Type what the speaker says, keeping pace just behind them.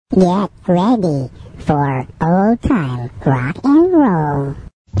Get ready for old time rock and roll.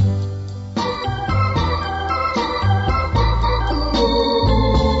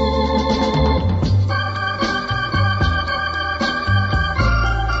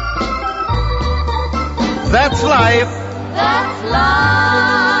 That's life. That's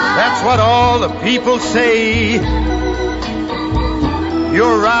life. That's what all the people say.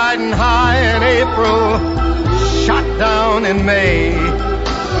 You're riding high in April, shot down in May.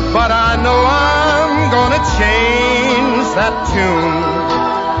 But I know I'm gonna change that tune.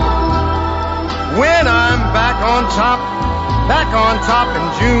 When I'm back on top in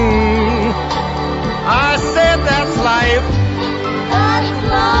June. I said that's life. That's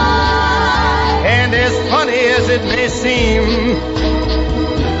life. And as funny as it may seem,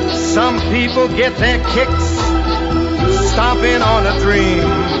 some people get their kicks stomping on a dream.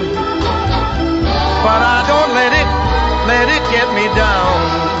 But I don't let it get me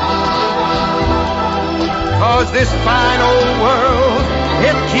down. 'Cause this fine old world,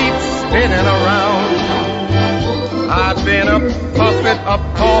 it keeps spinning around. I've been a puppet, a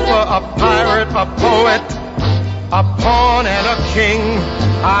pauper, a pirate, a poet, a pawn and a king.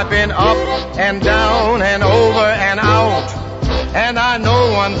 I've been up and down and over and out. And I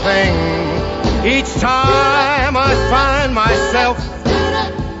know one thing, each time I find myself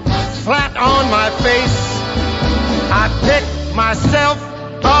flat on my face, I pick myself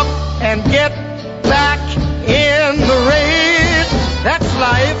up and get back in the race. That's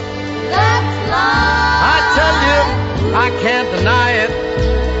life. That's life. I tell you, I can't deny it.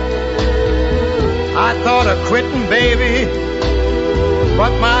 I thought of quitting, baby,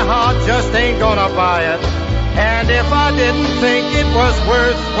 but my heart just ain't gonna buy it. And if I didn't think it was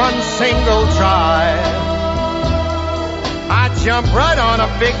worth one single try, I'd jump right on a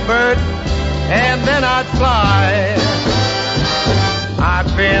big bird and then I'd fly.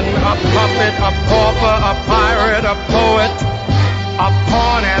 I've been a puppet, a pauper, a pirate, a poet, a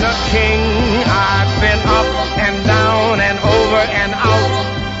pawn and a king. I've been up and down and over and out.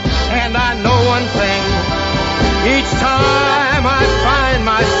 And I know one thing, each time I find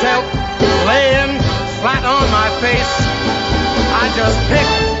myself laying flat on my face, I just pick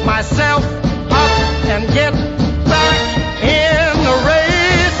myself up and get back in the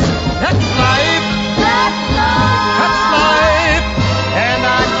race. That's life. That's life. That's life. And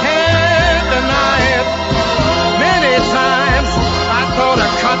I can't deny it. Many times I thought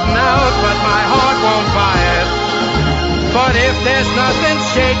of cutting out, but my heart won't buy it. But if there's nothing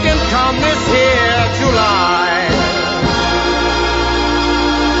shaking come this here July,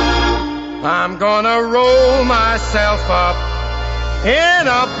 I'm gonna roll myself up in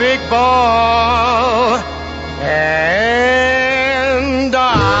a big ball and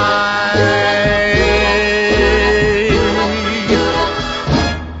die.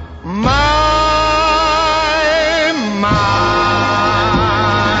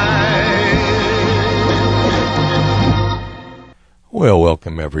 Well,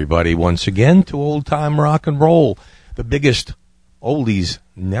 welcome everybody once again to Old Time Rock and Roll, the biggest oldies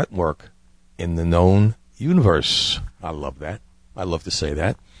network in the known universe. I love that. I love to say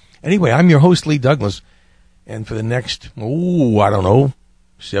that. Anyway, I'm your host, Lee Douglas, and for the next,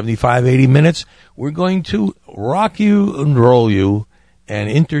 75, 80 minutes, we're going to rock you and roll you and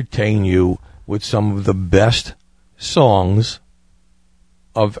entertain you with some of the best songs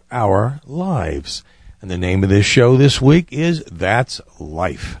of our lives. And the name of this show this week is That's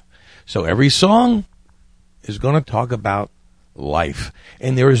Life. So every song is going to talk about life.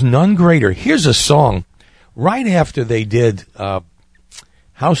 And there is none greater. Here's a song right after they did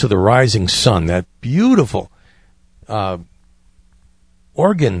House of the Rising Sun, that beautiful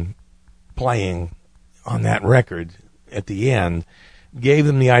organ playing on that record at the end, gave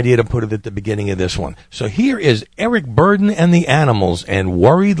them the idea to put it at the beginning of this one. So here is Eric Burdon and the Animals and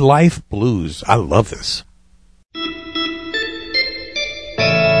Worried Life Blues. I love this.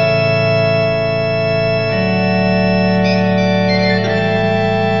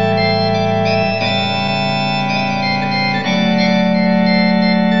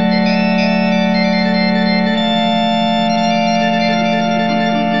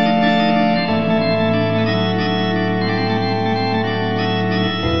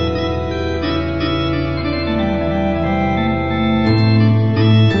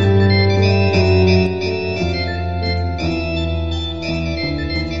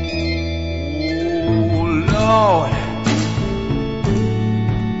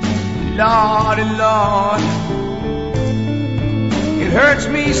 Lordy, Lord, it hurts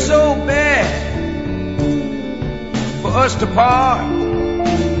me so bad for us to part.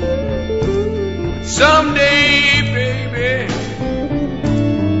 Someday, baby,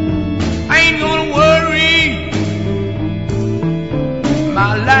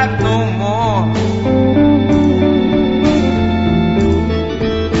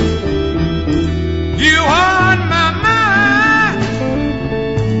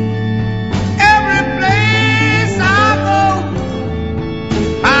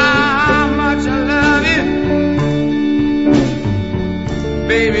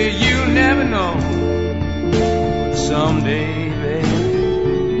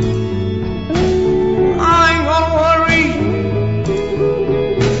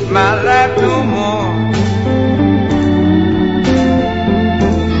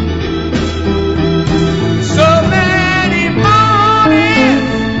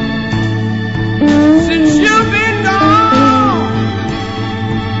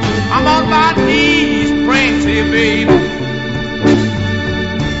 baby,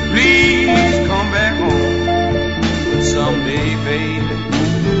 please come back home someday, baby.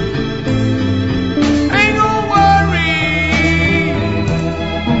 Ain't no worry,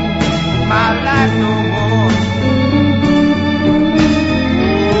 my life no more.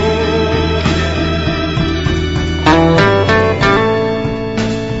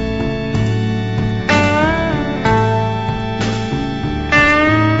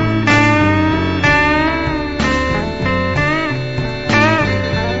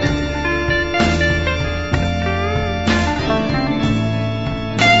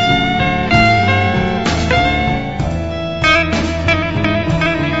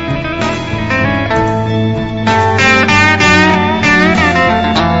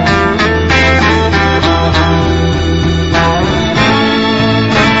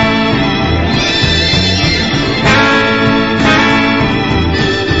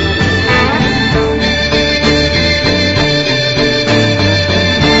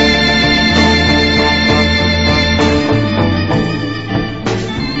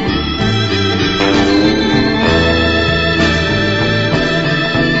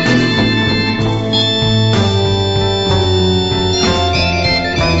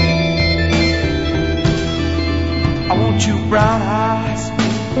 Brown eyes,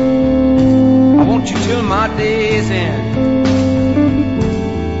 I want you till my day's end.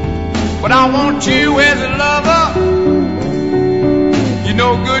 But I want you as a lover. You're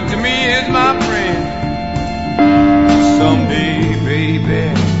no good to me as my friend. Someday,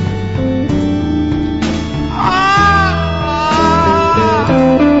 baby,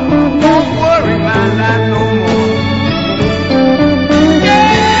 won't worry my life no more.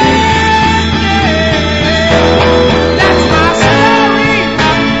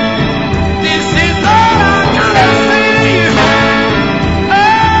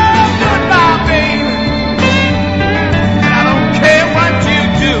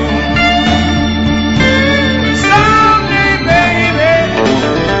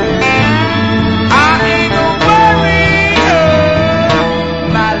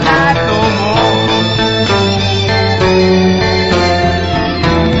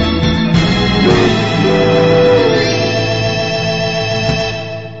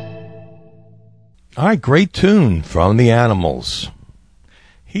 All right, great tune from the Animals.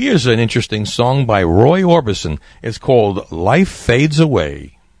 Here's an interesting song by Roy Orbison. It's called Life Fades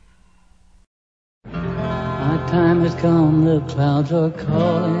Away. Our time has come, the clouds are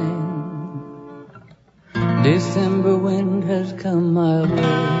calling. December wind has come my way.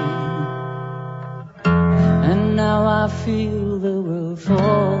 And now I feel the world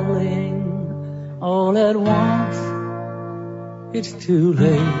falling all at once. It's too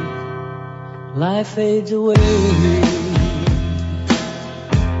late. Life fades away.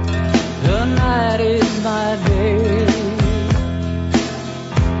 The night is my day.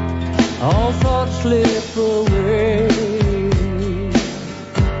 All thoughts slip away.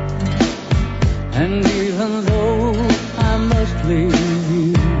 And even though I must leave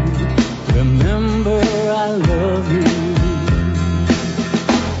you, remember I love you.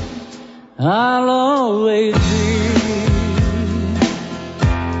 I'll always be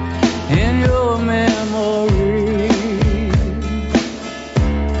in your memory.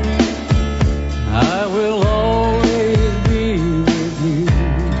 I will always be with you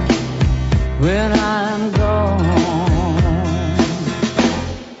when I'm gone.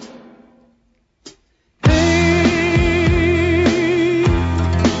 Hey,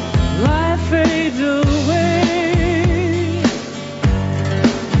 life fades away.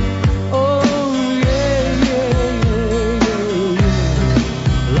 Oh yeah, yeah, yeah,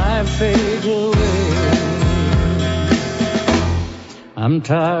 yeah. Life fades away. I'm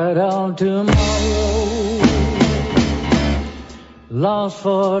tired of tomorrow, lost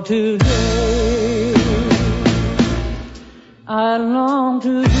for today. I long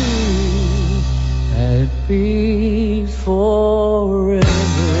to be at peace forever.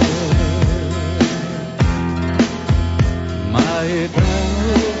 My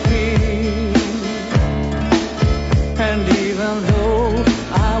eternal peace. And even though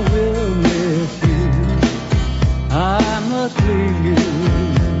I will miss you, I must leave you.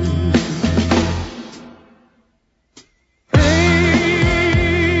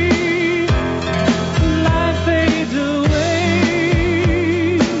 Hey, life fades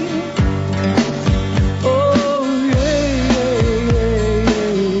away. Oh yeah, yeah,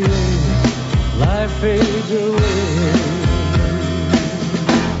 yeah, yeah. Life fades away.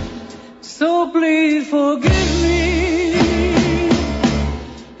 So please forgive me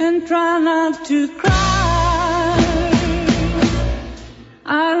and try not to cry.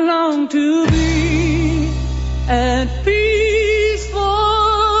 I long to be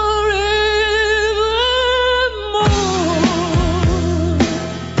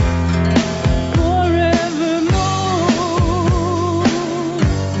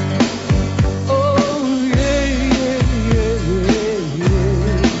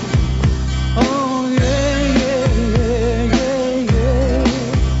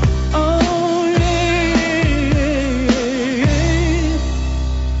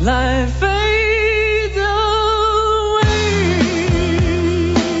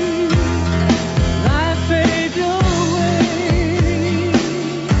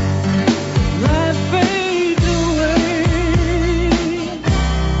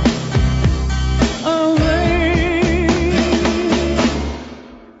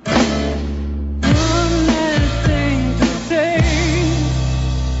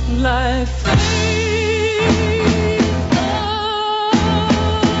life fades away.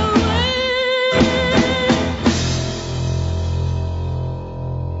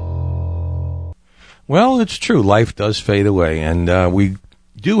 Well, it's true. Life does fade away, and we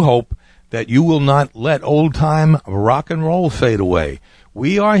do hope that you will not let old-time rock and roll fade away.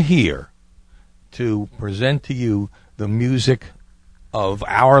 We are here to present to you the music of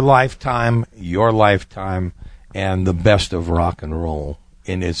our lifetime, your lifetime, and the best of rock and roll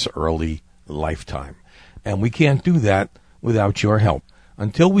in its early lifetime. And we can't do that without your help.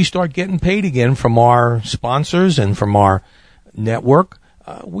 Until we start getting paid again from our sponsors and from our network,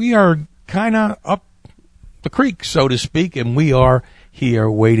 we are kind of up the creek, so to speak, and we are here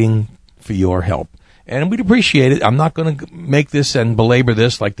waiting for your help. And we'd appreciate it. I'm not going to make this and belabor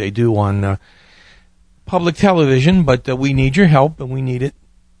this like they do on public television, but we need your help, and we need it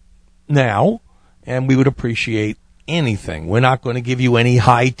now, and we would appreciate anything. We're not going to give you any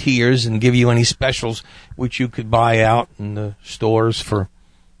high tiers and give you any specials which you could buy out in the stores for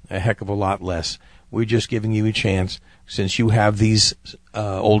a heck of a lot less. We're just giving you a chance, since you have these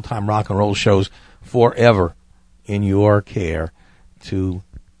old-time rock and roll shows forever in your care, to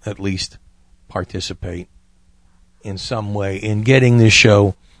at least participate in some way in getting this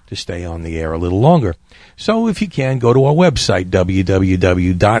show to stay on the air a little longer. So if you can, go to our website,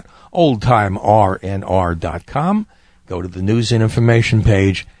 www.oldtimernr.com. Go to the news and information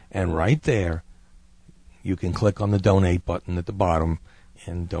page, and right there, you can click on the donate button at the bottom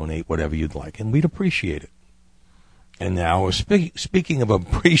and donate whatever you'd like, and we'd appreciate it. And now, speaking of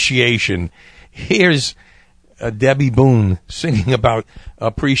appreciation, here's Debbie Boone singing about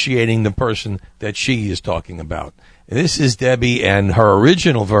appreciating the person that she is talking about. This is Debbie and her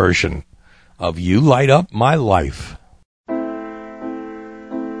original version of You Light Up My Life.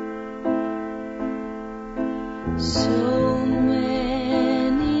 So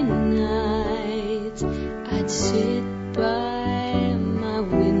many nights I'd sit by my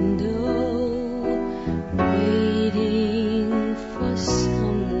window, waiting for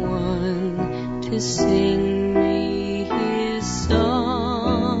someone to sing me his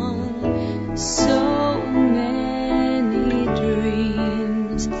song. So many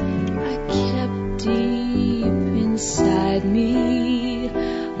dreams I kept deep inside me,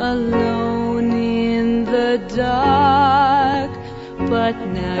 alone in the dark, but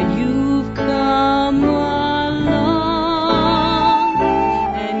now you've come along,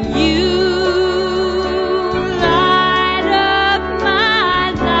 and you light up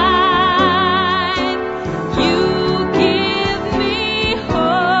my life. You give me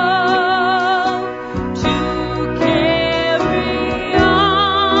hope to carry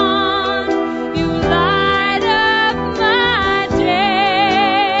on. You light up my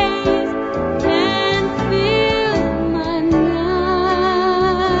days and fill my nights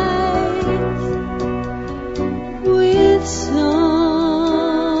with song.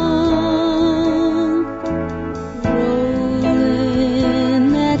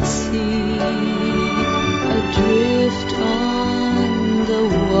 Rolling at sea, adrift on the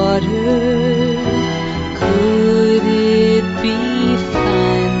water. Could it be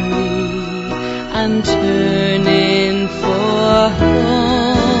finally I'm turning for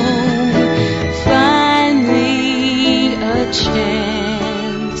home? Finally a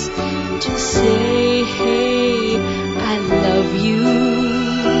chance to say, hey, I love you.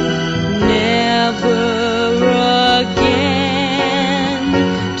 Never again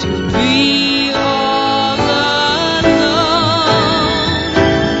to be all alone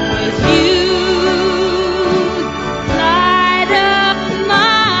with you.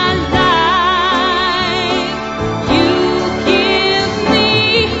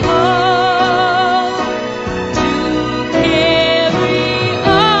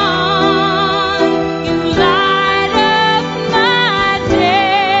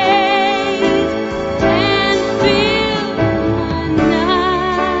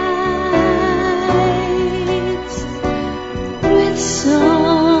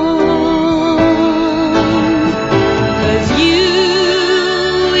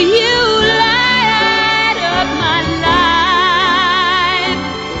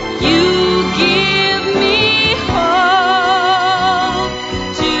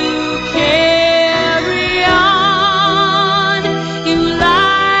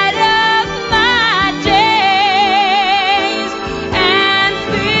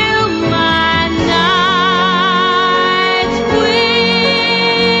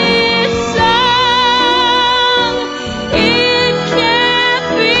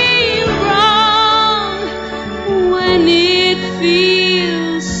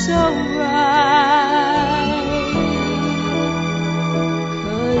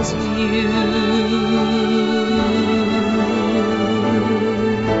 is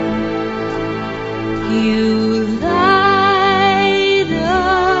you light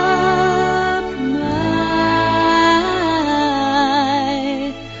up my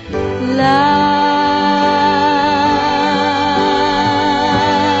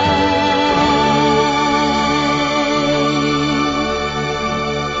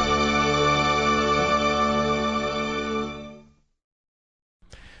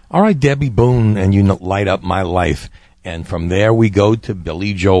All right, Debbie Boone, and you light up my life. And from there we go to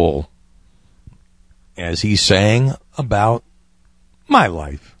Billy Joel as he sang about my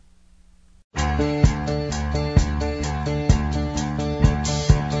life.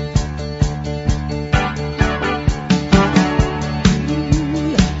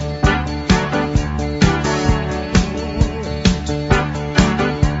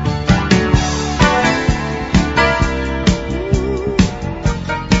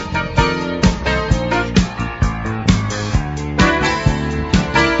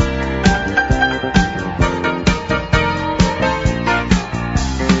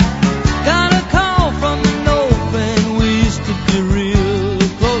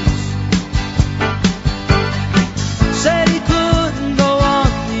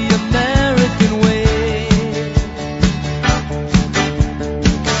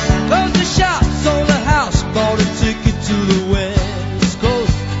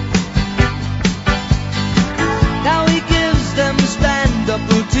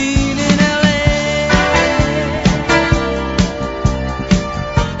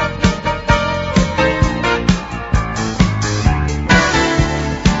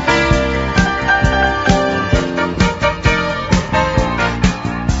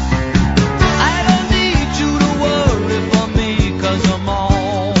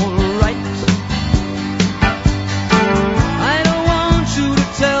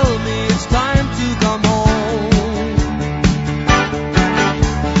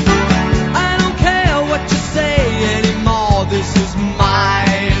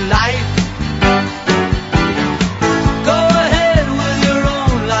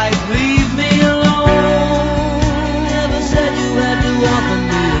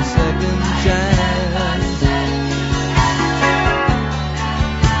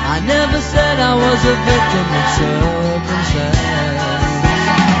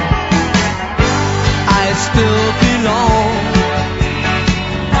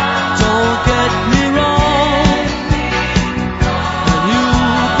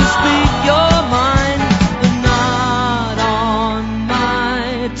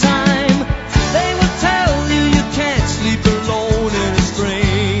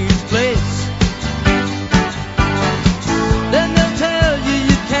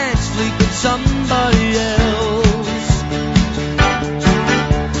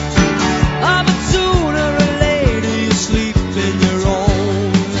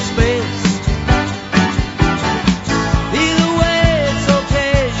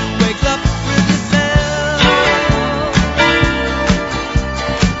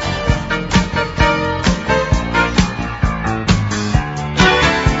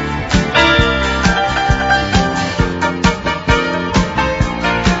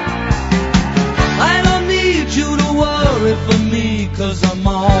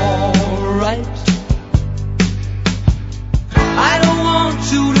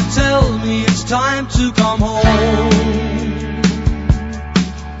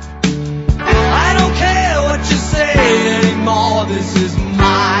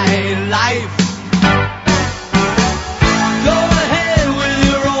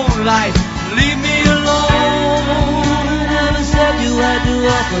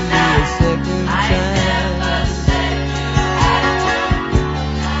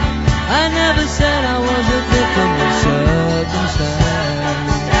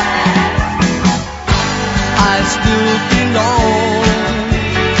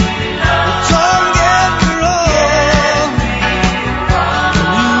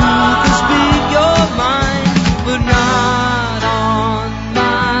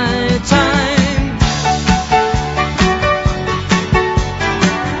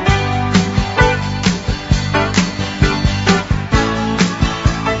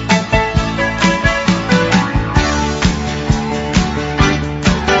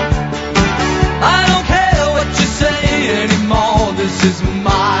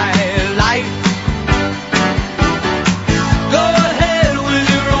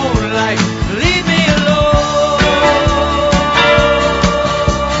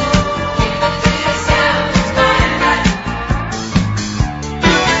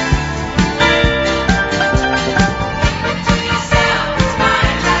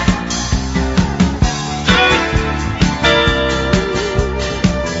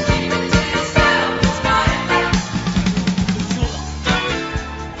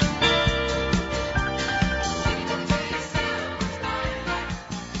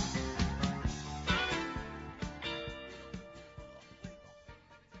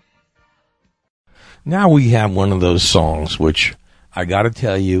 Now we have one of those songs which I got to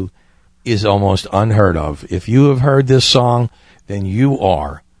tell you is almost unheard of. If you have heard this song, then you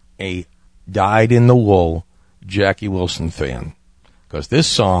are a dyed-in-the-wool Jackie Wilson fan, because this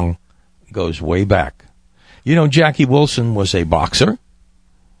song goes way back. You know, Jackie Wilson was a boxer.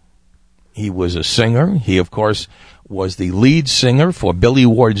 He was a singer. He, of course, was the lead singer for Billy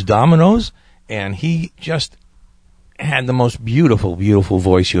Ward's Dominoes, and he just had the most beautiful, beautiful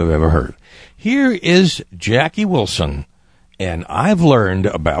voice you have ever heard. Here is Jackie Wilson, and I've learned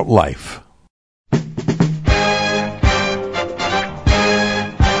about life.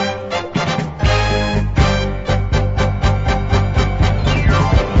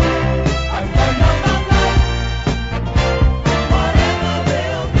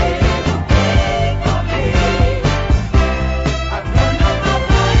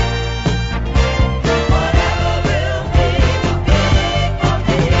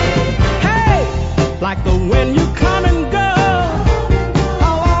 Like the wind you come and go.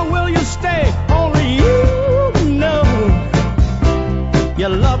 How long will you stay? Only you know. Your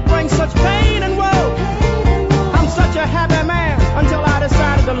love brings such pain and woe. I'm such a happy man until I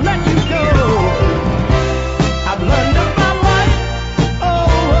decided to let you go. I've learned about life.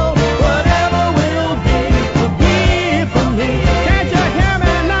 Oh, whatever will be for me. Can't you hear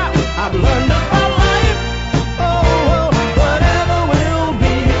me now? I've learned about life. Oh, whatever will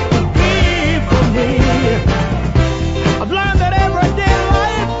be for me. I've learned that everyday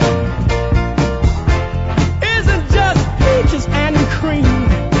life isn't just peaches and cream,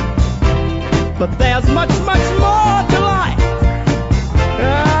 but there's much, much more to life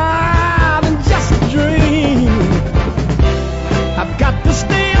than just a dream. I've got to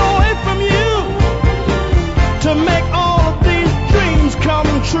stay away from you to make all of these dreams come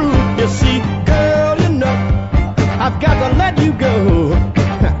true. You see, girl, you know, I've got to let you go.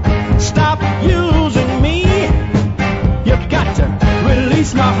 Stop using me. You've got to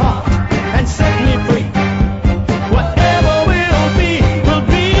release my heart and set me free. Whatever will be, will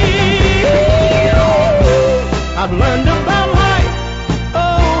be. I've learned about life.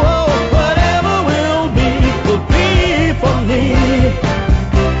 Oh, whatever will be for me.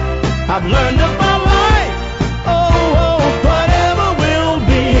 I've learned about life. Oh, whatever will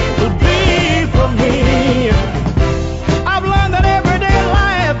be for me. I've learned that everyday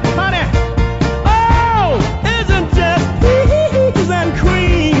life, honey, isn't just peaches and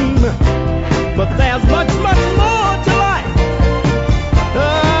cream, but there's much, much more to life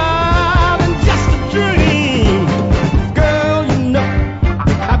than just a dream. Girl, you know,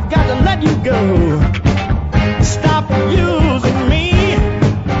 I've got to let you go. Stop using me.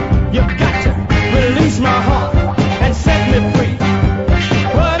 You've got to release my heart and set me free.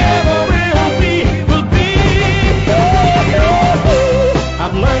 Whatever will be, will be.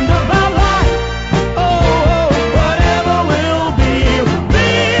 I've learned about life. Oh, whatever will be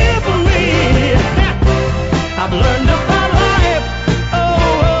for me. I've learned about life.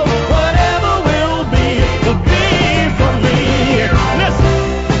 Oh, whatever will be for me. Listen,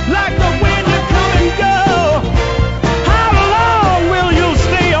 like the wind you come and go. How long will you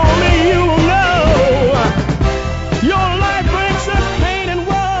stay? Only you know. Your life brings such pain and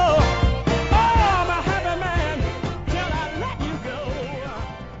woe. Oh, I'm a happy man till I let you go.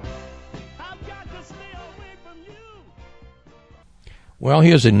 I've got to stay away from you. Well,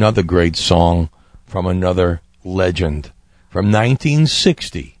 here's another great song from another legend from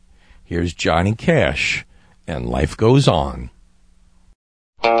 1960. Here's Johnny Cash, and Life Goes On.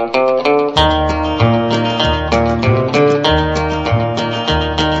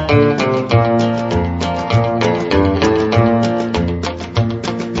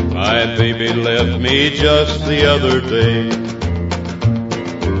 My baby left me just the other day.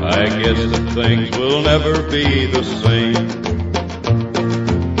 I guess that things will never be the same.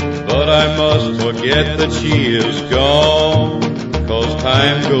 But I must forget that she is gone, 'cause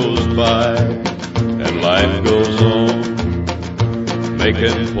time goes by and life goes on.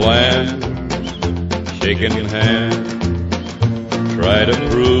 Making plans, shaking hands, try to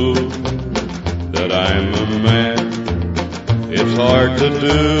prove that I'm a man. It's hard to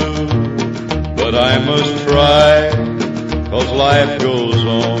do, but I must try, 'cause life goes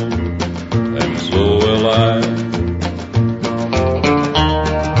on, and so will I.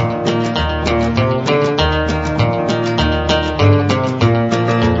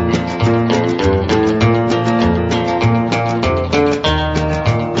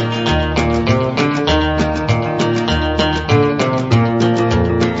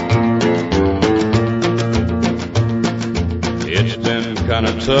 It's been kind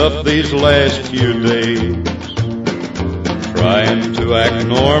of tough these last few days, trying to act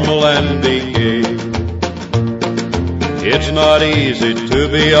normal and be gay. It's not easy to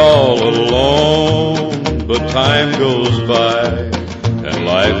be all alone, but time goes by and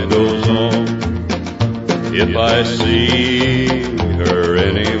life goes on. If I see her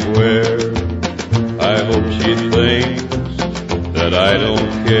anywhere, I hope she thinks that I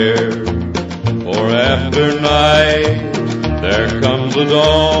don't care. For after night, there comes a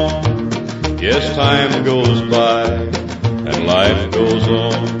dawn. Yes, time goes by and life goes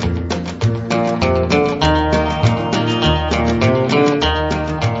on.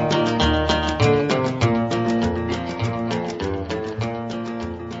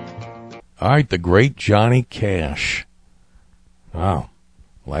 All right, the great Johnny Cash. Wow.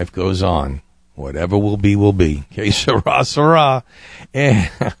 Life goes on. Whatever will be, will be. Okay, sarah, sarah.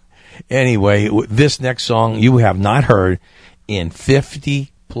 Anyway, this next song you have not heard in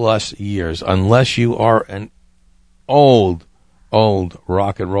 50 plus years, unless you are an old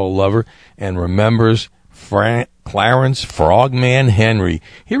rock and roll lover and remembers Clarence Frogman Henry.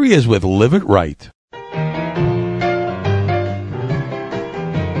 Here he is with Live It Right.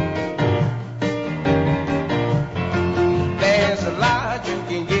 There's a lot you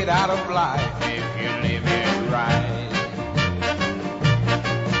can get out of life if you live it right.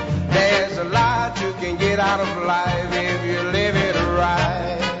 There's a lot you can get out of life if you live it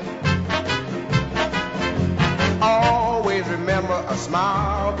right. Always remember a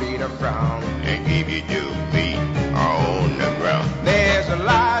smile beat a frown and keep your 2 feet on the ground. There's a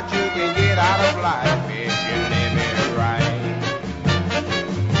lot you can get out of life if you live it right.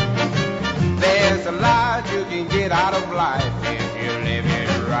 There's a lot you can get out of life if you live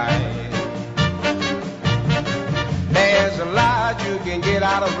it right. There's a lot you can get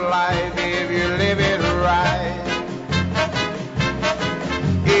out of life if you live it right.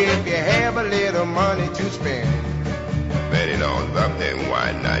 If you have a little money to spend, bet it on something,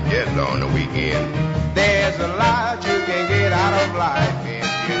 why not just on the weekend? There's a lot you can get out of life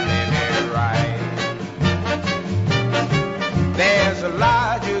if you live it right. There's a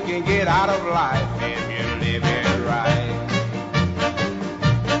lot you can get out of life if you live it right.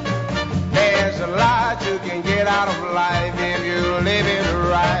 There's a lot you can get out of life if you live it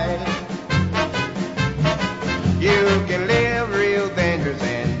right. You can live real dangerous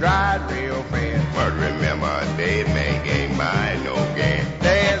and drive real fast, but remember, a day man ain't buy no gas.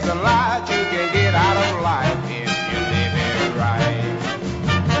 There's a lot you can get out of life if you live it right.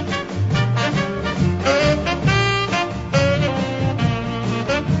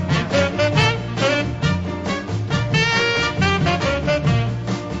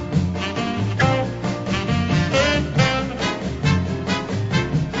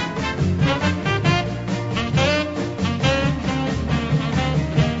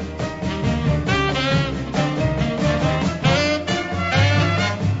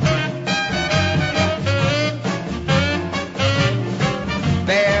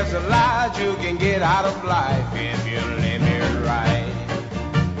 There's a lot you can get out of life if you live it right.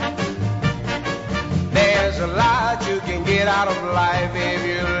 There's a lot you can get out of life if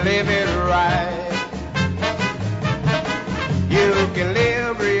you live it right. You can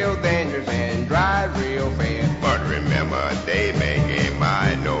live real dangerous and drive real fast, but remember, a day man can't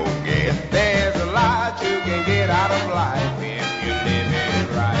buy no gas. There's a lot you can get out of life if you live it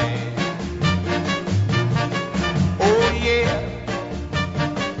right. Oh yeah.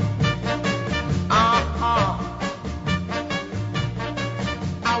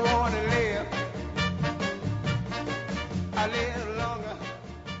 I want to live a little longer.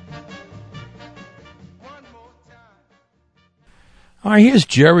 One more time. All right, here's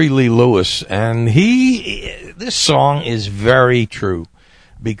Jerry Lee Lewis, and this song is very true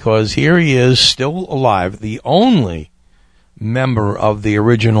because here he is still alive, the only member of the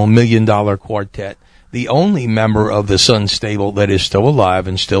original $1 Million Quartet, the only member of the Sun Stable that is still alive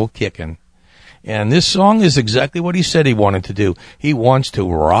and still kicking. And this song is exactly what he said he wanted to do. He wants to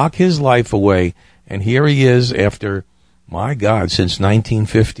rock his life away. And here he is after, my God, since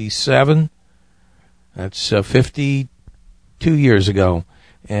 1957. That's 52 years ago.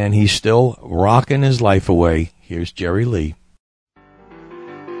 And he's still rocking his life away. Here's Jerry Lee.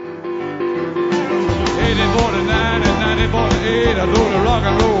 1849 and 1948, I threw the rock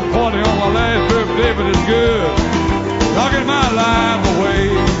and roll party on my last birthday, but it's good. Rocking my life away.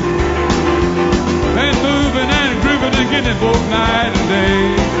 Been moving and grooving and getting both night and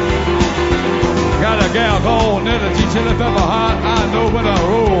day. Got a gal called Nellie, she chili pepper hot. I know when I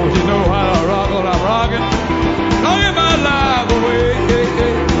roll, she know how to rock what I'm rocking. Rocking my life away.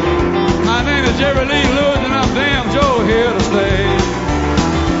 My name is Jerry Lee Lewis and I'm damn sure here to stay.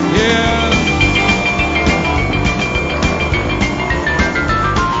 Yeah.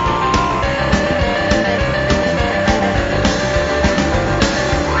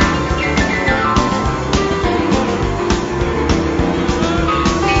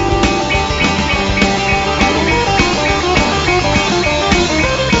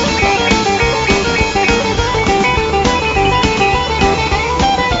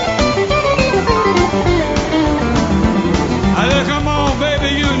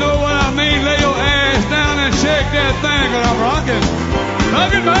 I'm rocking,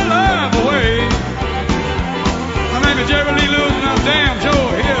 rocking my life away. My name is Jerry Lee Lewis, and I'm damn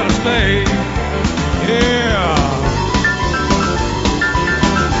sure here to stay. Yeah.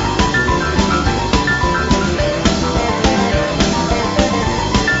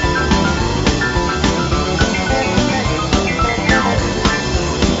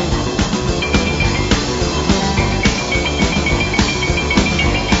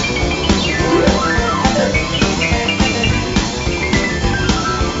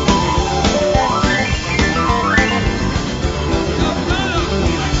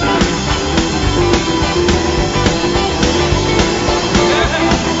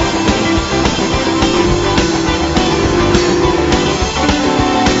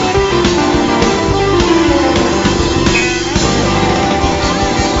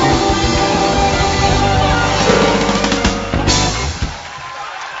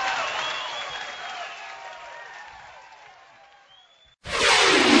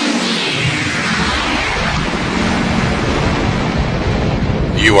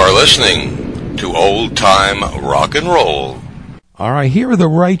 You are listening to Old Time Rock and Roll. All right, here are the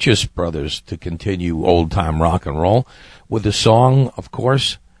Righteous Brothers to continue Old Time Rock and Roll with a song, of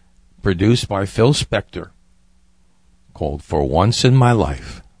course, produced by Phil Spector, called For Once in My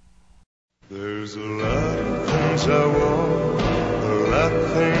Life. There's a lot of things I want, a lot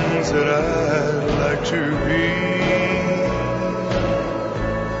of things that I'd like to be.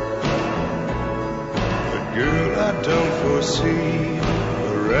 But girl, I don't foresee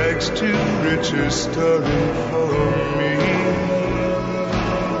rags to riches story for me.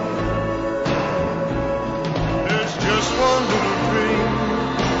 There's just one little dream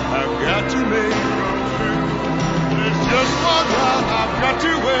I've got to make come true. There's just one round I've got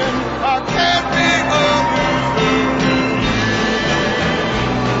to win. I can't be a loser with you.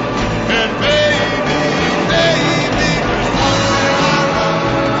 And baby, baby, there's one thing I want.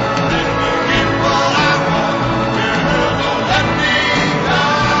 Let me get what I want. Girl, don't let me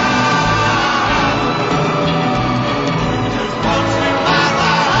down.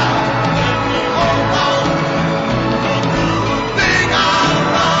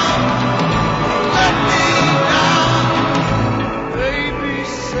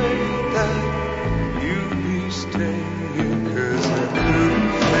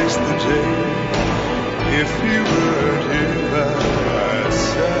 If you weren't here by my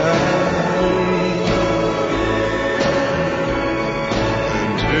side,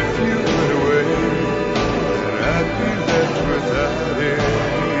 and if you went away, then I'd be left without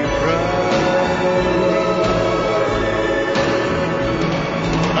any pride.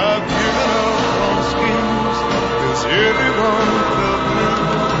 I've given up on schemes, 'cause everyone felt blue.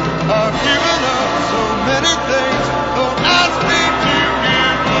 I've given up so many things, don't ask me to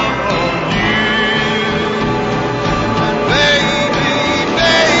give up on you. Baby,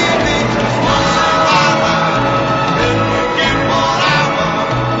 baby, just once in my life, let me get what I want.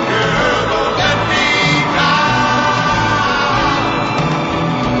 Girl, don't let me down.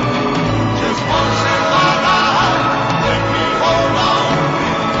 Just once in my life, let me hold on.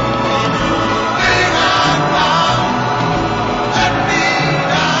 One good thing I found, let me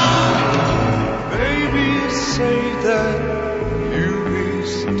down. Baby, say that you'll be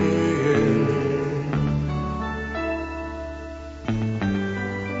staying.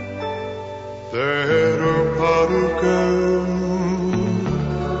 That old pot of gold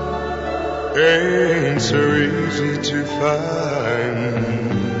ain't so easy to find.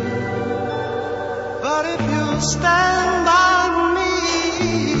 But if you'll stand by me,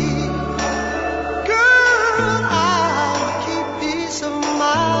 girl, I'll keep peace of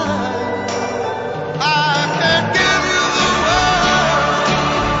mind. I can't give you the world,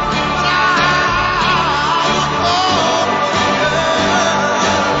 but I'll fall for you.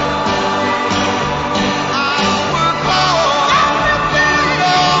 I'll work hard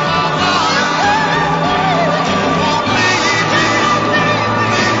all my life. Won't leave me,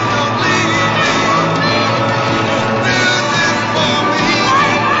 please don't leave me.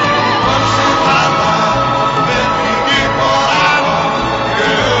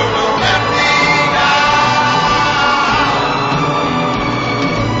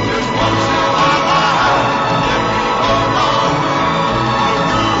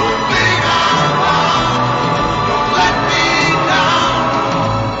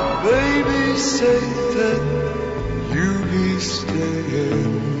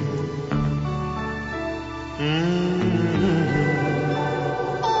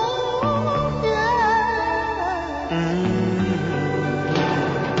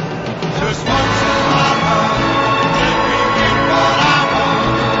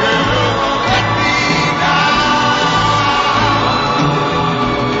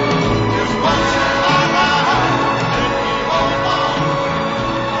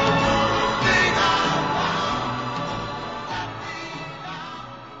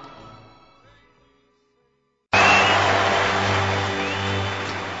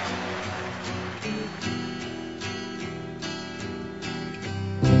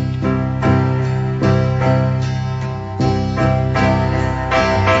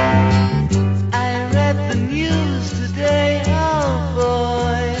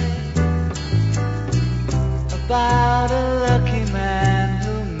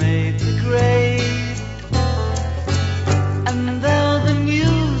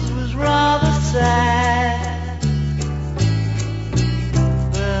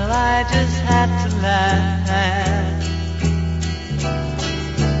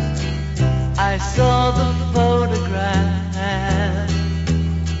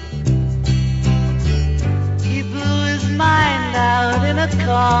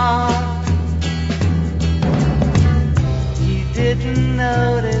 car. He didn't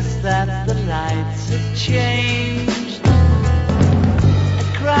notice that the lights had changed. A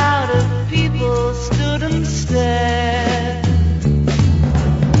crowd of people stood and stared.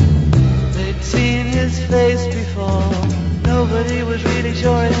 They'd seen his face before. Nobody was really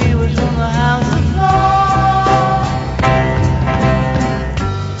sure if he was from the House of Lords.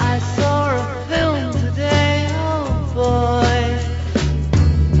 I saw a film today, oh boy.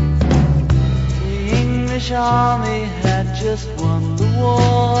 The English army had just won the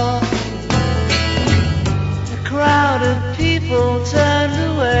war. A crowd of people turned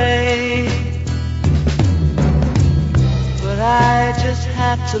away, but I just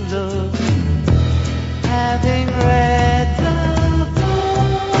had to look, having read the book.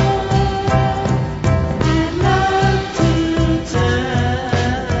 I'd love to turn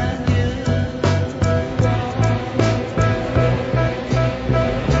you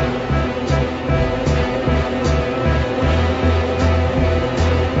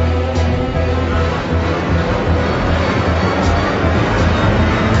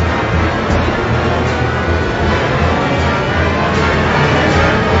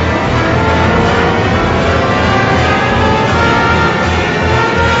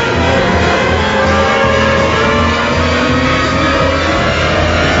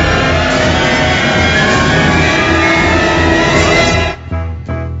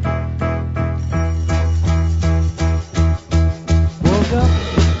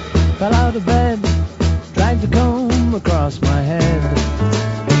fell out of bed, dragged a comb across my head.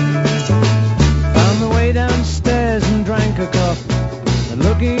 Found my way downstairs and drank a cup. And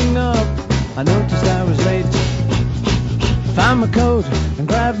looking up, I noticed I was late. Found my coat and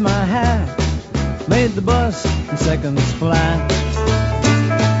grabbed my hat. Made the bus in seconds flat.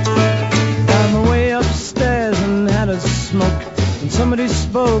 Found my way upstairs and had a smoke. And somebody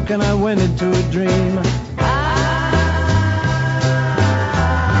spoke and I went into a dream.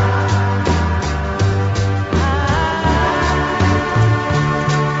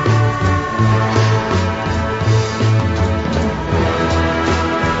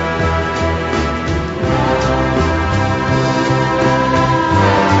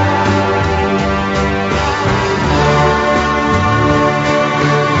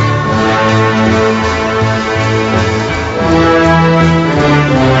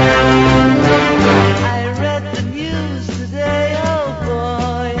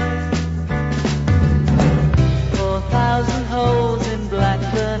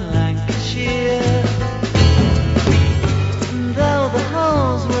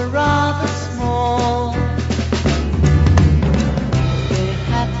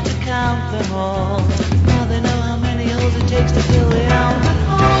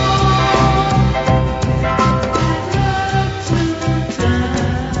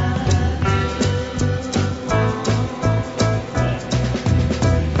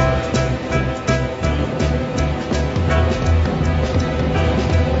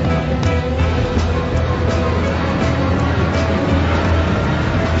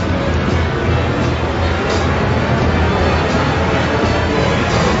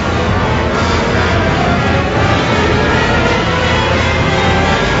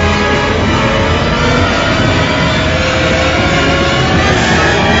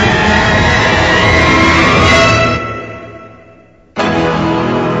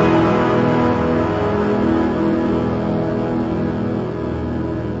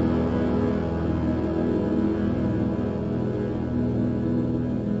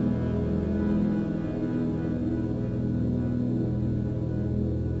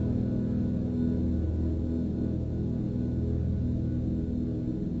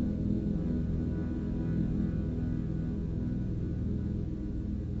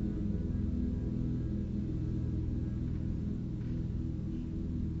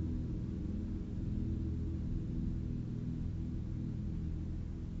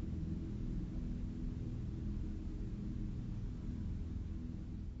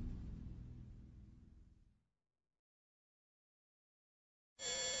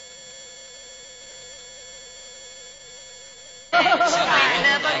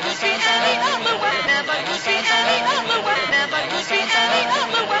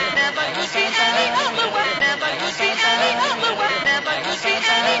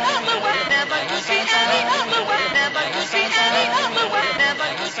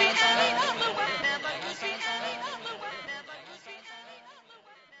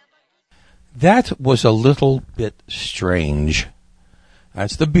 That was a little bit strange.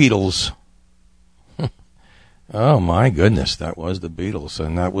 That's the Beatles. Oh my goodness, that was the Beatles,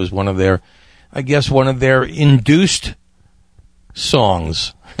 and that was one of their, I guess, one of their induced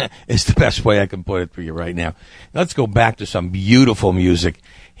songs is the best way I can put it for you right now. Let's go back to some beautiful music.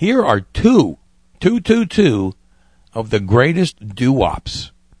 Here are two of the greatest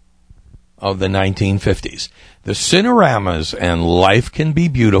doo-wops of the 1950s. The Cineramas and Life Can Be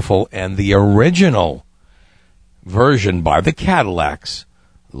Beautiful, and the original version by the Cadillacs,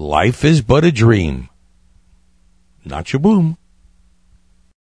 Life Is But a Dream. Not your boom.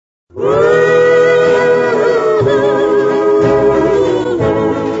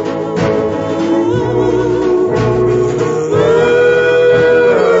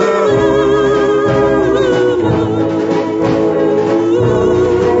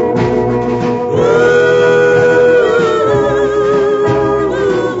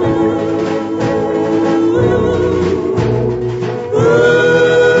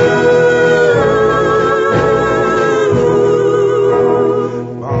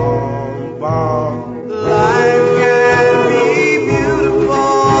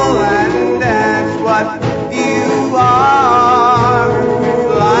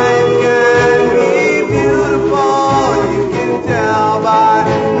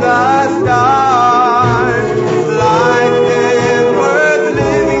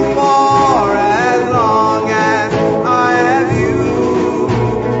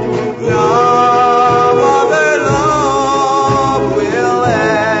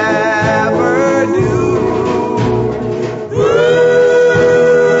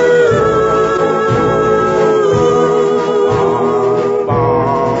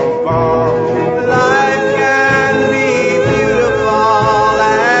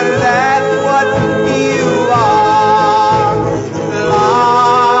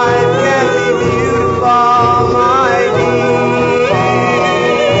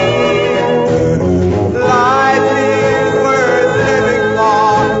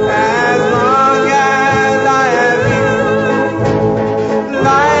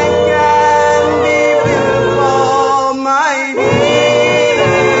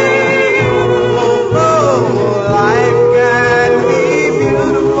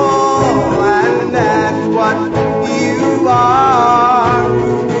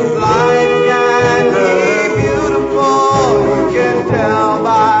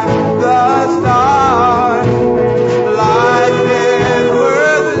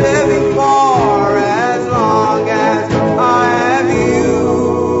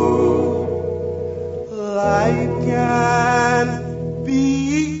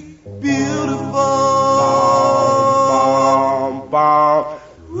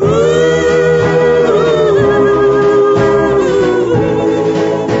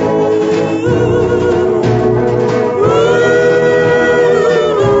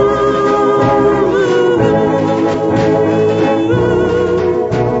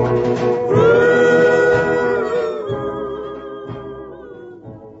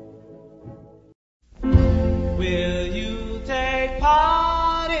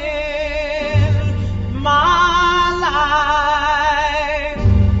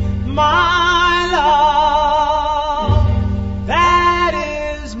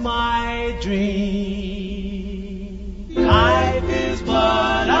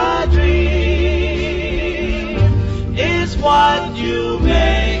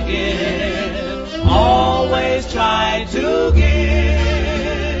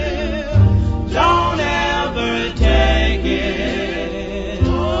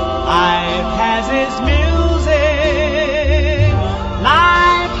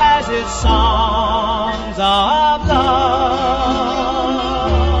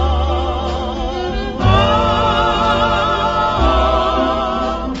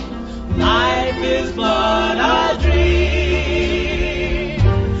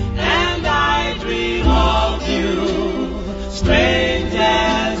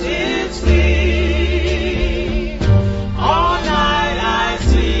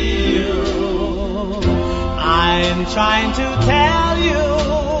 Trying to tell you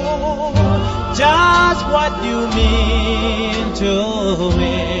just what you mean to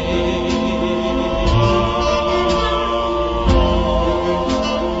me.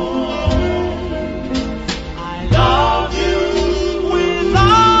 I love you with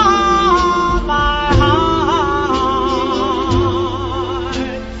all my heart,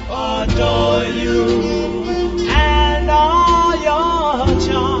 adore you and all your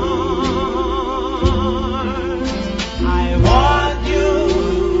charms.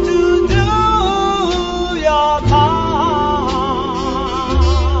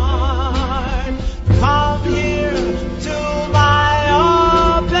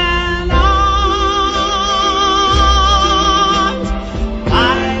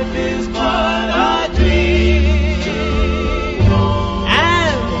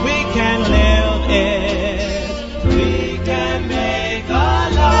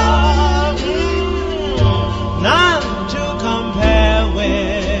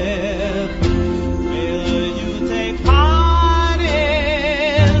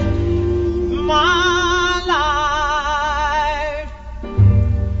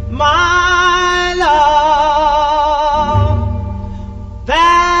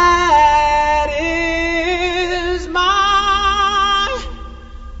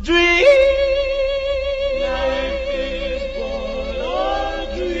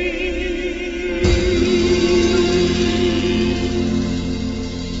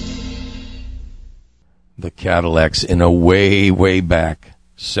 the Cadillacs in a way, way back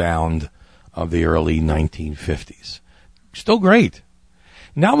sound of the early 1950s. Still great.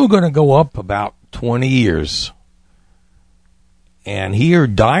 Now we're going to go up about 20 years and hear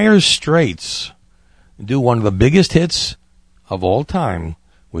Dire Straits do one of the biggest hits of all time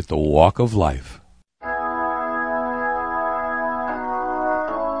with The Walk of Life.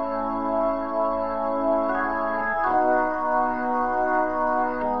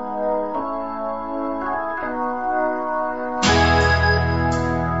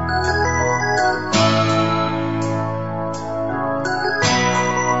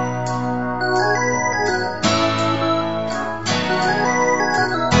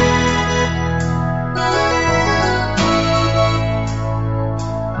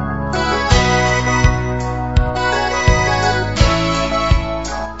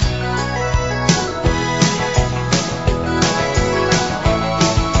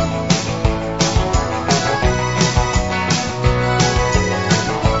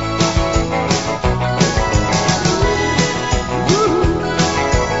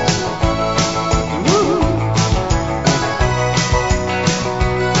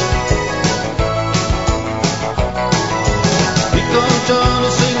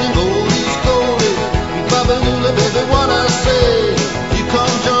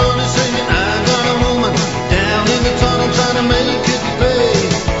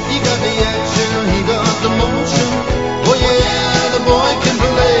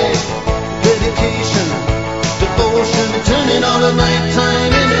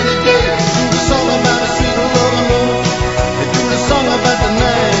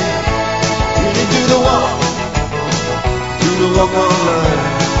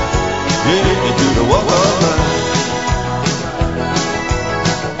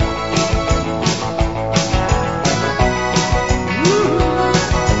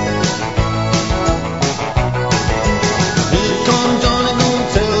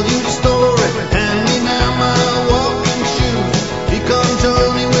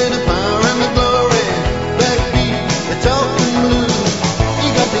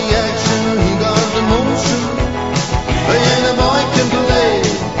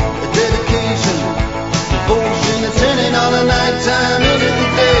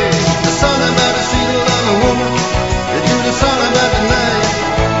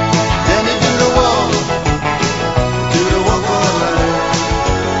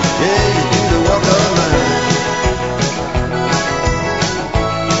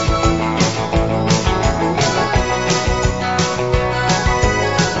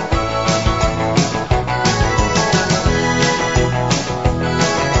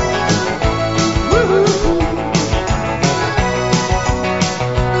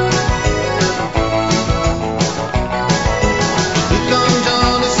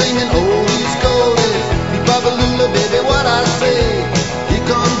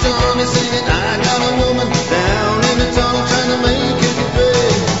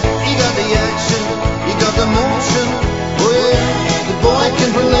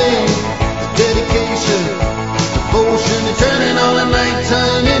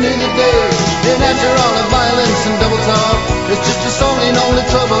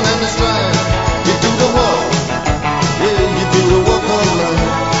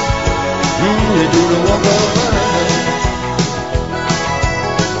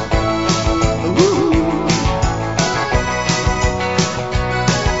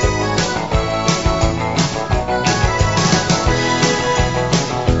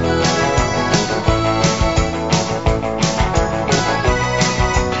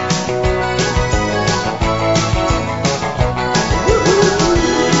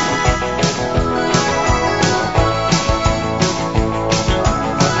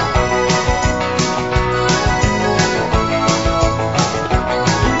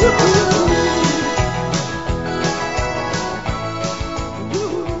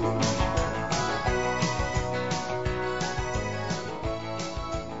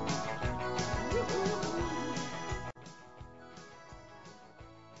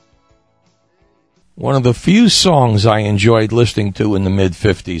 One of the few songs I enjoyed listening to in the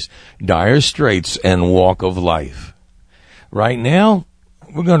mid-50s, Dire Straits and Walk of Life. Right now,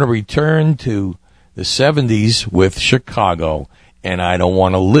 we're going to return to the 70s with Chicago, and I Don't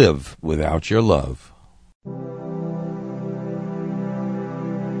Want to Live Without Your Love.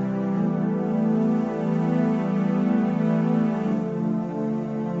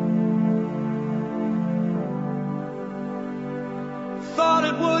 Thought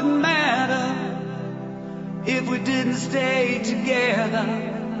it wouldn't matter if we didn't stay together.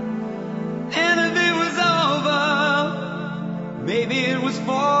 And if it was over, maybe it was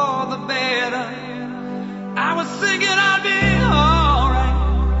for the better. I was thinking I'd be alright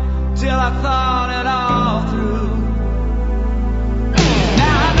till I thought it all through.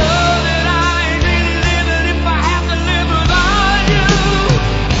 Now I know that I ain't really living if I have to live without you.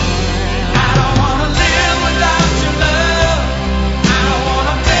 I don't wanna live without your love. I don't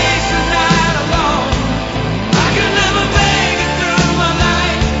wanna face the night alone. I could never make it through my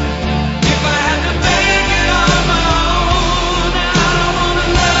life if I had to make it on my own. I don't wanna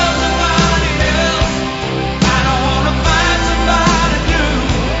love nobody else. I don't wanna find somebody new.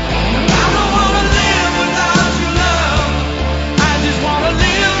 I don't wanna live without your love. I just wanna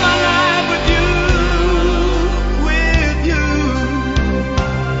live my life with you, with you.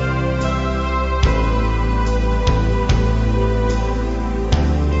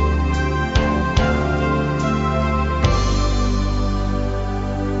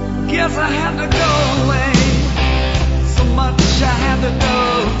 Guess I had to go away. So much I had to go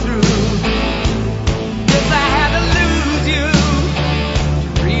through. Guess I had to lose you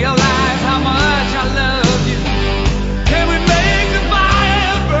to realize how much I love you. Can we make the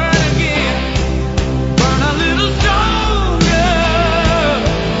fire burn again? Burn a little stronger.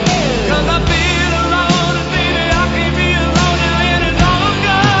 'Cause I feel alone and baby I can't be alone any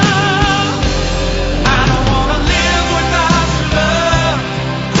longer. I don't wanna live without your love.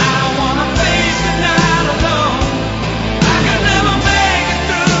 I don't wanna face the night alone. I could never make it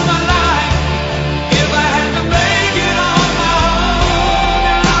through my life if I had to make it on my own.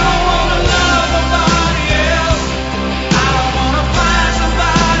 I don't wanna love nobody else. I don't wanna find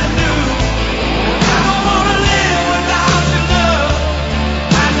somebody new. I don't wanna live without your love.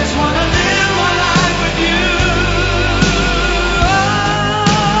 I just wanna live my life with you.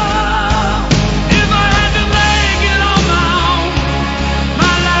 If I had to make it on my own,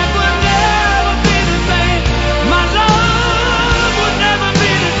 my life would never be the same. My love would never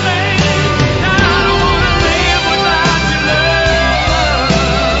be the same. I don't wanna live without your love.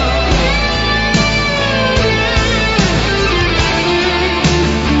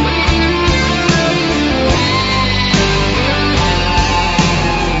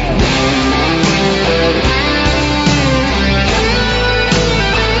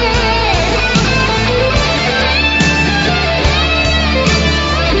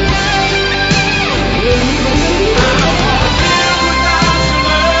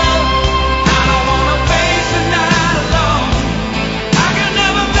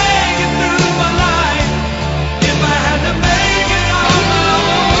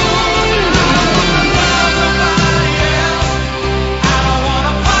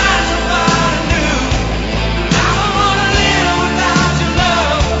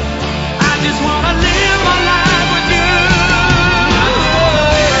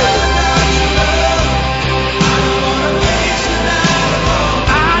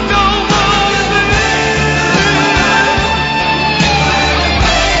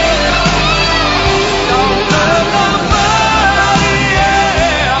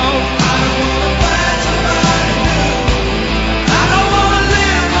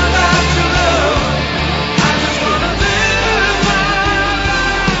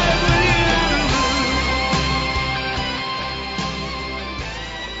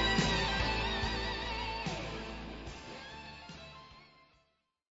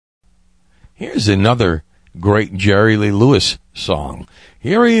 Here's another great Jerry Lee Lewis song.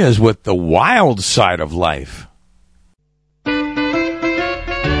 Here he is with The Wild Side of Life.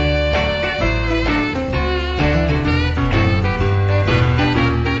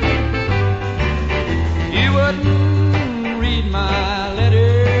 You wouldn't read my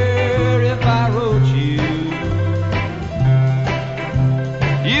letter if I wrote you.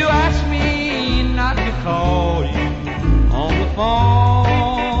 You asked me not to call you on the phone,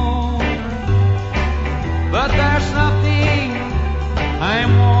 but there's something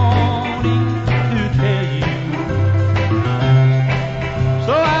I'm wanting to tell you.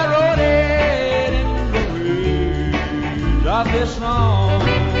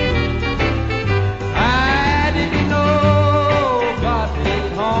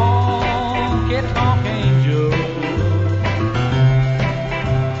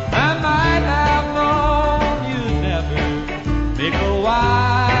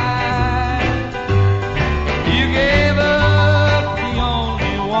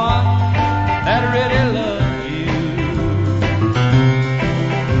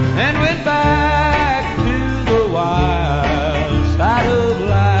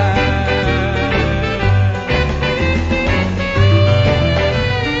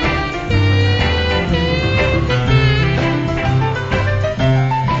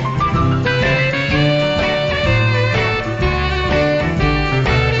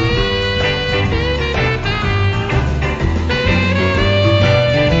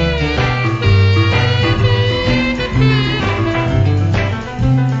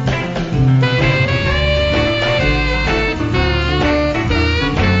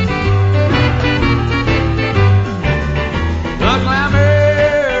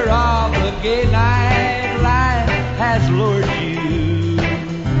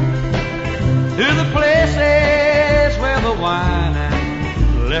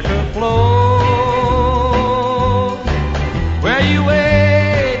 flow, where you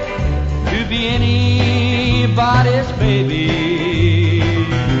wait to be anybody's baby,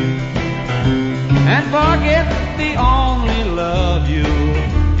 and forget the only love you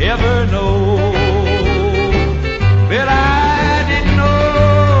ever know. Well, I didn't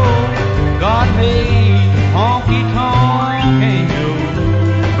know God made honky-tonk angels.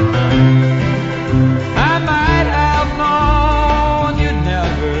 I might have known you'd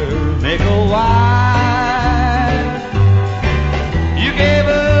never make a wife. You gave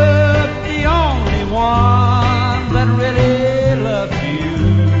up the only one that really loved you,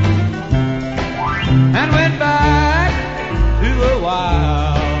 and went back to the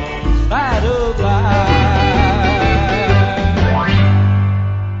wild side of life.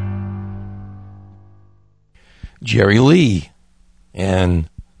 Jerry Lee and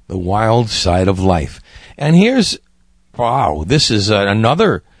The Wild Side of Life. And here's, wow, this is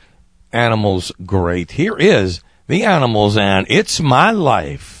another Animals great. Here is the Animals and It's My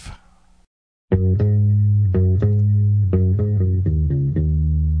Life.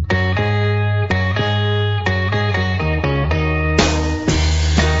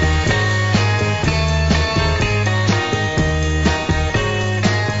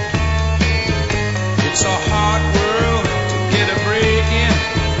 It's a hard world to get a break in.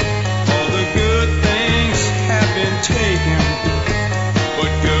 All the good things have been taken.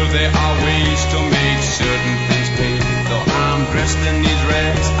 But girl, there are ways to make certain things pay. Though I'm dressed in these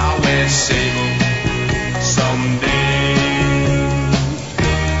rags, I'll wear sable someday.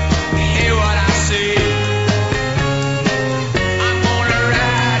 Hear what I say. I'm gonna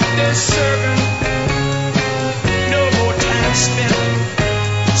ride this serpent. No more time spent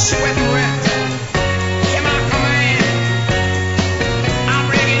sweating wet. Hear my command. I'm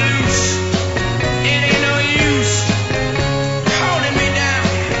breaking loose. It ain't no use holding me down.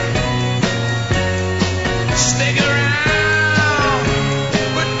 Stick around.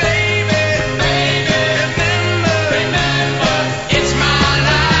 But baby, remember, it's my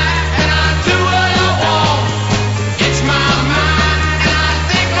life and I do what I want. It's my mind and I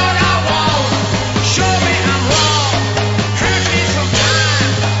think what I want. Show me I'm wrong. Hurt me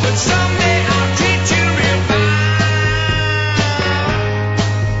sometime, but someday I'll treat you real fine.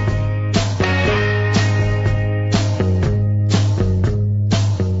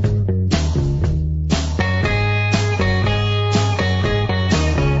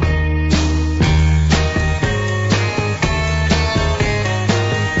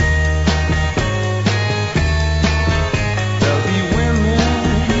 There'll be women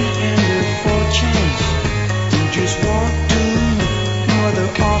and their fortunes who just want to mother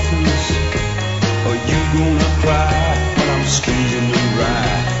orphans. Are you gonna cry when I'm squeezing you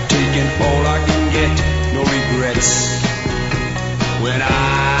right? Taking all I can get, no regrets. When I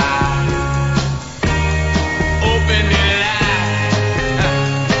open the line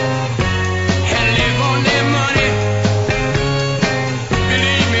and live on their money,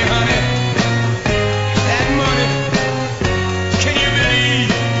 believe me, honey, that money. Can you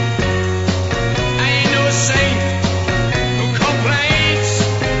believe? I ain't no saint, no complaints.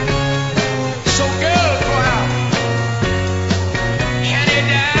 So girl, go out, can you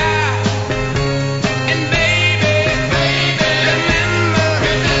die? And baby, remember,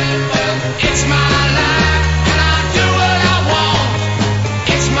 it's my life and I'll do what I want.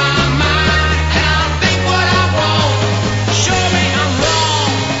 It's my mind and I'll think what I want. Show me I'm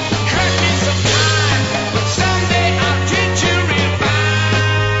wrong, hurt me sometime, but someday I'll treat you real fine.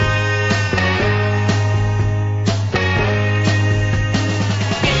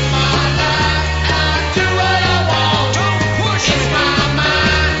 It's my life and I'll do what I want. Don't push me. It's my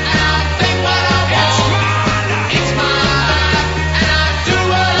mind and I'll think what I want. It's my life and I'll do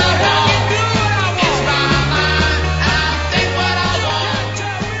what I want. It's my mind and I'll think what I want.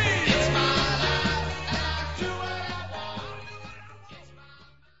 It's my life and I'll do what I want.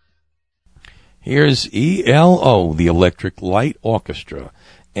 Here's ELO, the Electric Light Orchestra,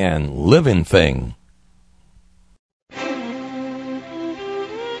 and Living Thing.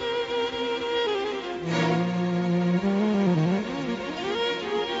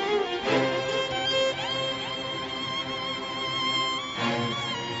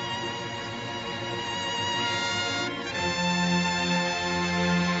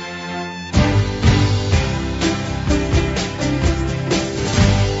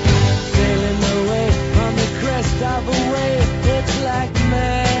 Sailing away on the crest of a wave, it's like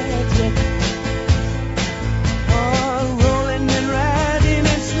magic.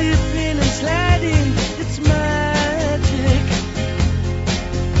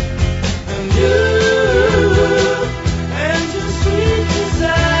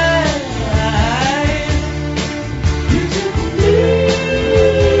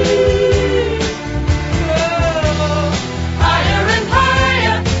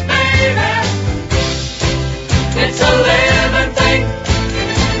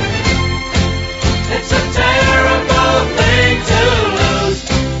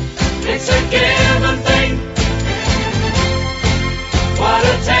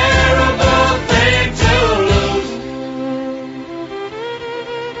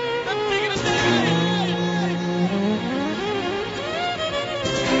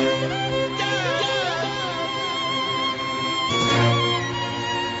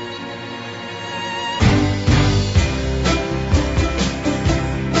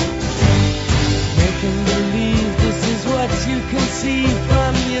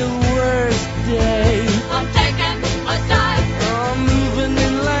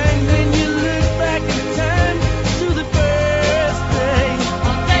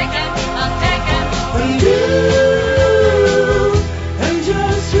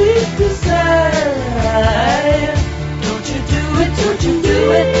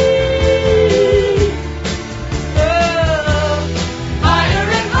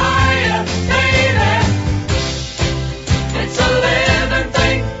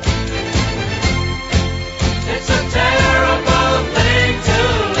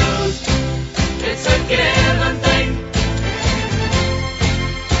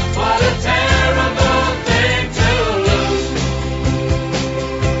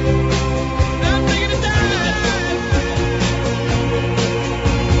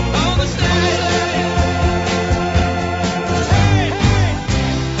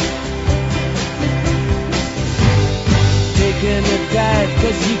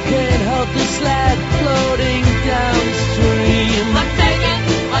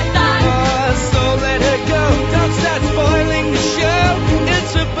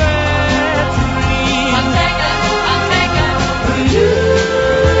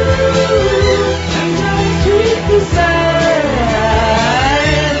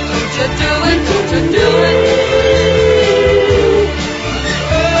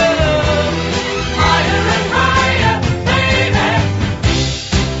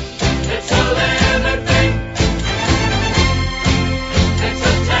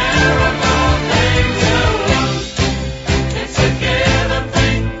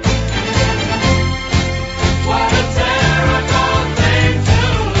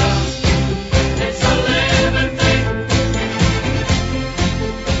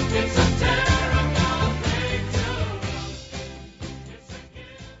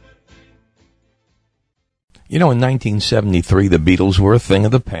 You know, in 1973, the Beatles were a thing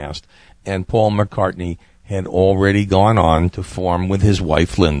of the past, and Paul McCartney had already gone on to form with his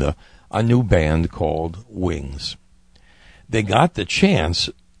wife Linda a new band called Wings. They got the chance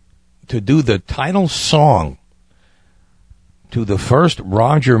to do the title song to the first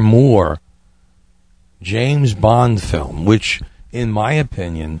Roger Moore James Bond film, which, in my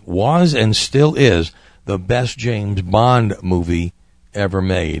opinion, was and still is the best James Bond movie ever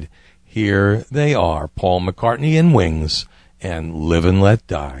made. Here they are, Paul McCartney and Wings, and Live and Let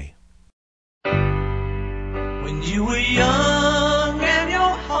Die. When you were young and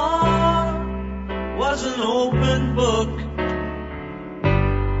your heart was an open book,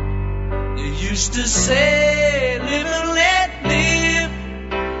 you used to say, live and let live.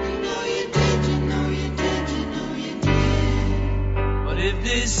 You know you did, you know you did, you know you did. But if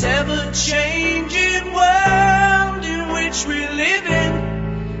this ever-changing world in which we live in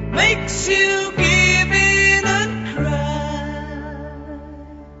makes you give in and cry,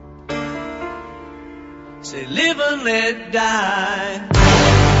 say live and let die.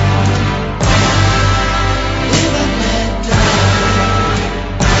 Live and let die.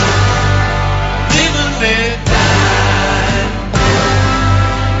 Live and let die.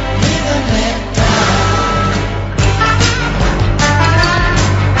 Live and let die.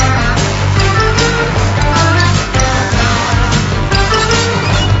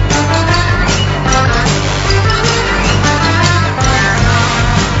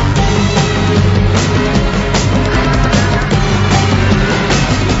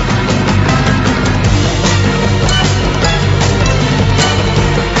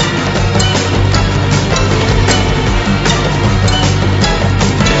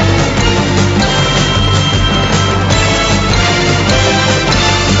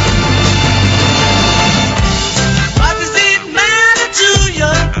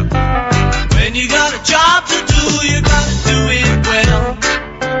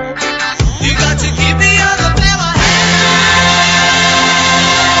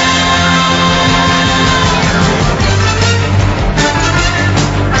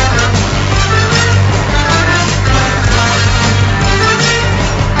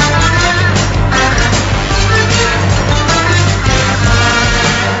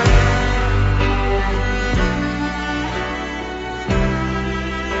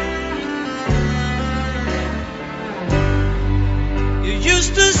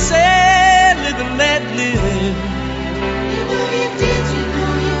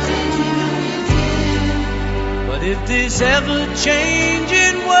 This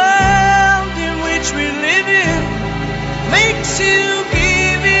ever-changing world in which we live in makes you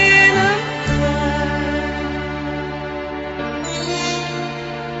give in and cry,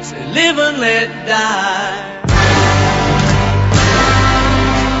 say live and let die.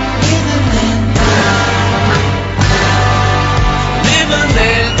 Live and let die. Live and let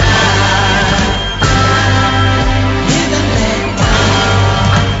die. Live and let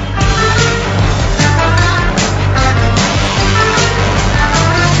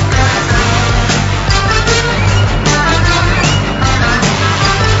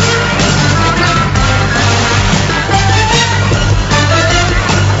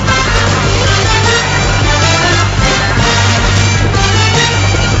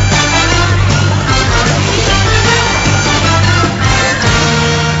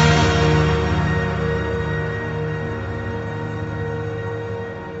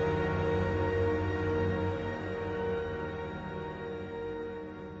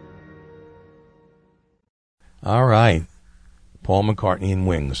All right. Paul McCartney and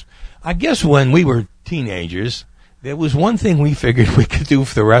Wings. I guess when we were teenagers, there was one thing we figured we could do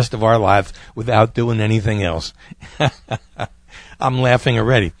for the rest of our lives without doing anything else. I'm laughing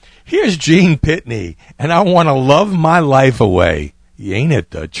already. Here's Gene Pitney, and I want to love my life away. Ain't it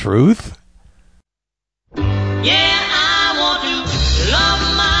the truth? Yeah, I want to love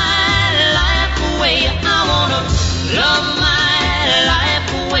my life away. I want to love my life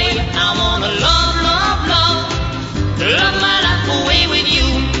away. I want to love, love, love, love my life away with you.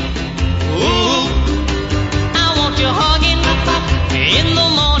 Ooh, I want you hugging in the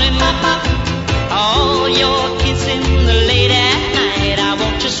morning, all your kissing late at night. I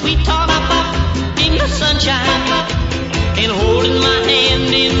want your sweet talk in the sunshine and holding my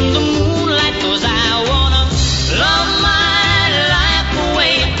hand in the moonlight, 'cause I wanna love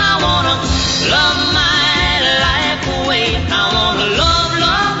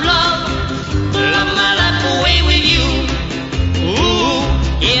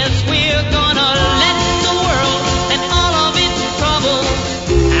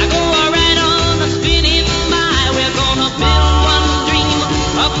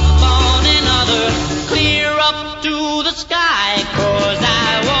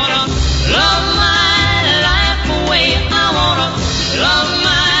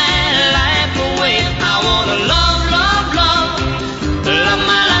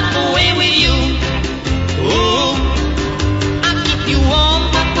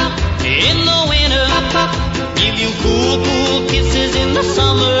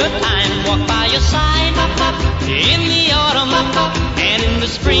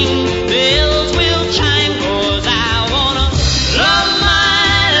spring bells will chime, 'cause I wanna love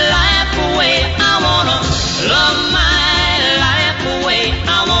my life away. I wanna love my life away.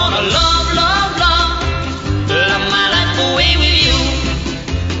 I wanna love, love, love, love my life away with you.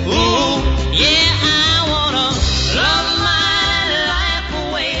 Ooh, yeah, I wanna love my life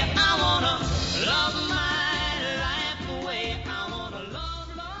away. I wanna love my life away. I wanna love,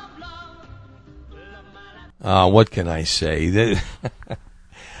 love, love, love my life. What can I say?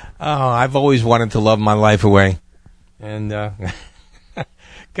 I've always wanted to love my life away. And,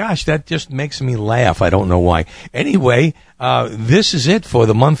 gosh, that just makes me laugh. I don't know why. Anyway, this is it for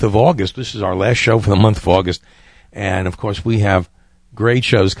the month of August. This is our last show for the month of August. And, of course, we have great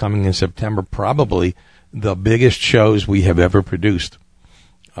shows coming in September, probably the biggest shows we have ever produced.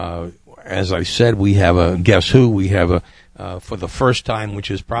 As I said, we have a Guess Who. We have for the first time, which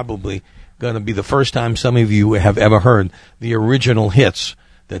is probably going to be the first time some of you have ever heard the original hits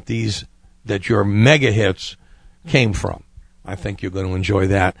that your mega hits came from. I think you're going to enjoy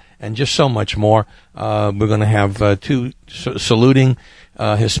that, and just so much more. We're going to have two saluting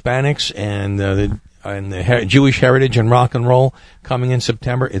Hispanics and the Jewish heritage and rock and roll coming in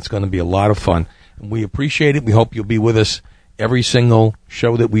September. It's going to be a lot of fun. We appreciate it. We hope you'll be with us every single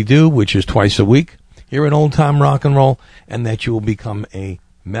show that we do, which is twice a week here at Old Time Rock and Roll, and that you will become a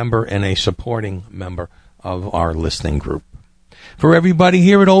member and a supporting member of our listening group. For everybody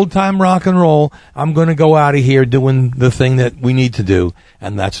here at Old Time Rock and Roll, I'm going to go out of here doing the thing that we need to do,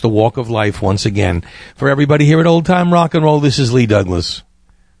 and that's the walk of life once again. For everybody here at Old Time Rock and Roll, this is Lee Douglas.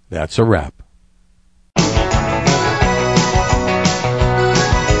 That's a wrap.